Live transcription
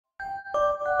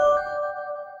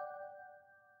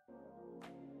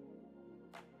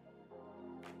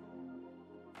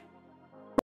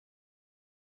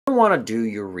want to do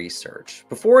your research,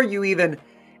 before you even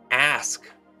ask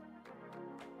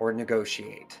or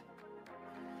negotiate,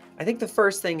 I think the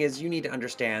first thing is you need to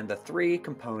understand the three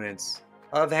components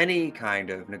of any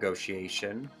kind of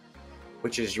negotiation,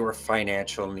 which is your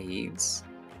financial needs,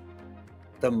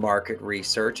 the market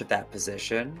research of that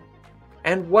position,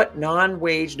 and what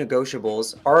non-wage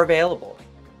negotiables are available.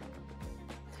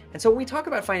 And so when we talk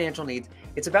about financial needs,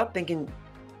 it's about thinking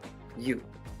you.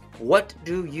 What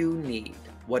do you need?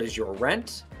 What is your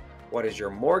rent? What is your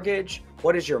mortgage?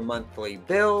 What is your monthly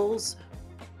bills?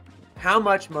 How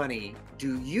much money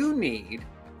do you need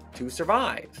to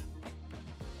survive?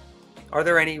 Are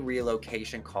there any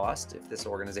relocation costs if this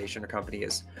organization or company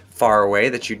is far away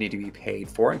that you need to be paid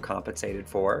for and compensated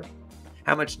for?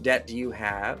 How much debt do you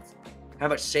have? How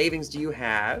much savings do you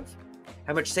have?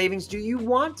 How much savings do you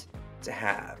want to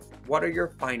have? What are your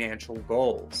financial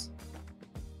goals?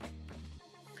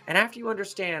 And after you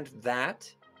understand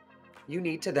that, you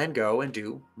need to then go and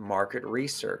do market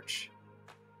research.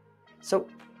 So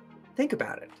think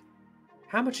about it.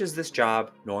 How much does this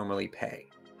job normally pay?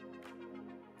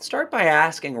 Start by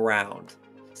asking around.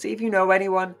 See if you know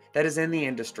anyone that is in the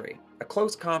industry, a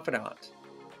close confidant.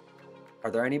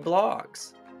 Are there any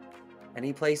blogs?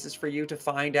 Any places for you to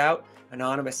find out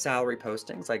anonymous salary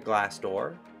postings like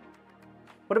Glassdoor?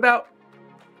 What about,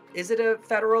 is it a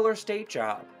federal or state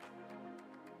job?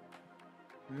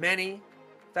 Many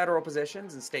federal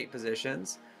positions and state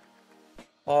positions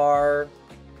are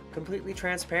completely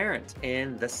transparent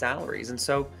in the salaries. And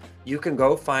so you can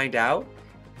go find out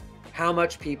how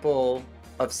much people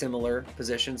of similar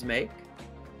positions make.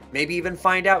 Maybe even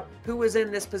find out who was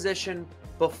in this position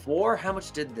before, how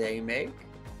much did they make?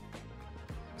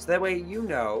 So that way you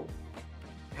know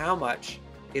how much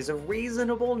is a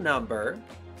reasonable number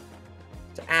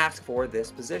to ask for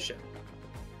this position.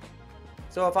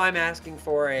 So if I'm asking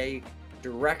for a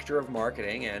director of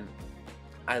marketing and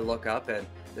I look up and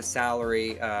the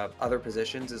salary of other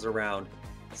positions is around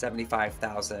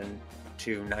 $75,000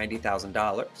 to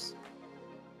 $90,000,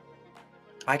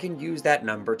 I can use that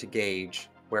number to gauge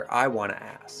where I want to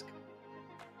ask.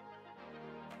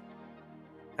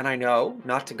 And I know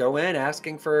not to go in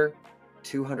asking for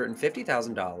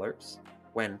 $250,000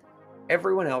 when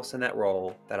everyone else in that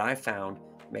role that I found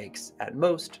makes at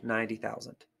most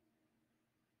 $90,000.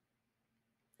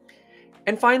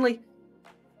 And finally,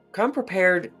 come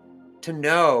prepared to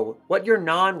know what your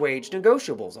non-wage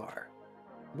negotiables are.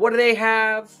 What do they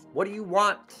have? What do you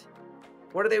want?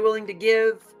 What are they willing to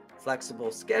give? Flexible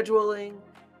scheduling,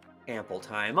 ample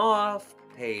time off,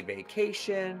 paid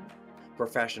vacation,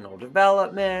 professional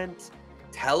development,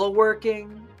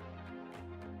 teleworking.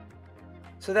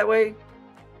 So that way,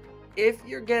 if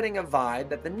you're getting a vibe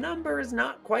that the number is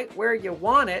not quite where you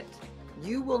want it,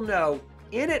 you will know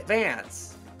in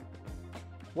advance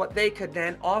what they could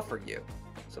then offer you.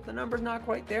 So if the number's not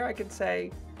quite there, I can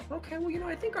say, okay, well,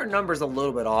 I think our number's a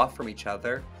little bit off from each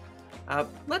other.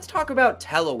 Let's talk about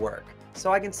telework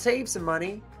so I can save some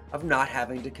money of not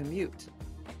having to commute.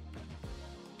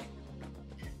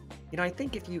 I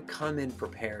think if you come in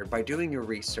prepared by doing your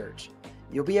research,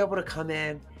 you'll be able to come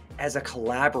in as a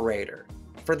collaborator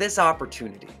for this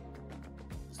opportunity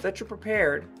so that you're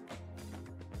prepared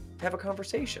to have a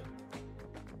conversation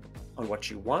on what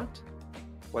you want,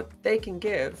 what they can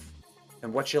give,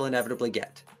 and what you'll inevitably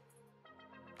get.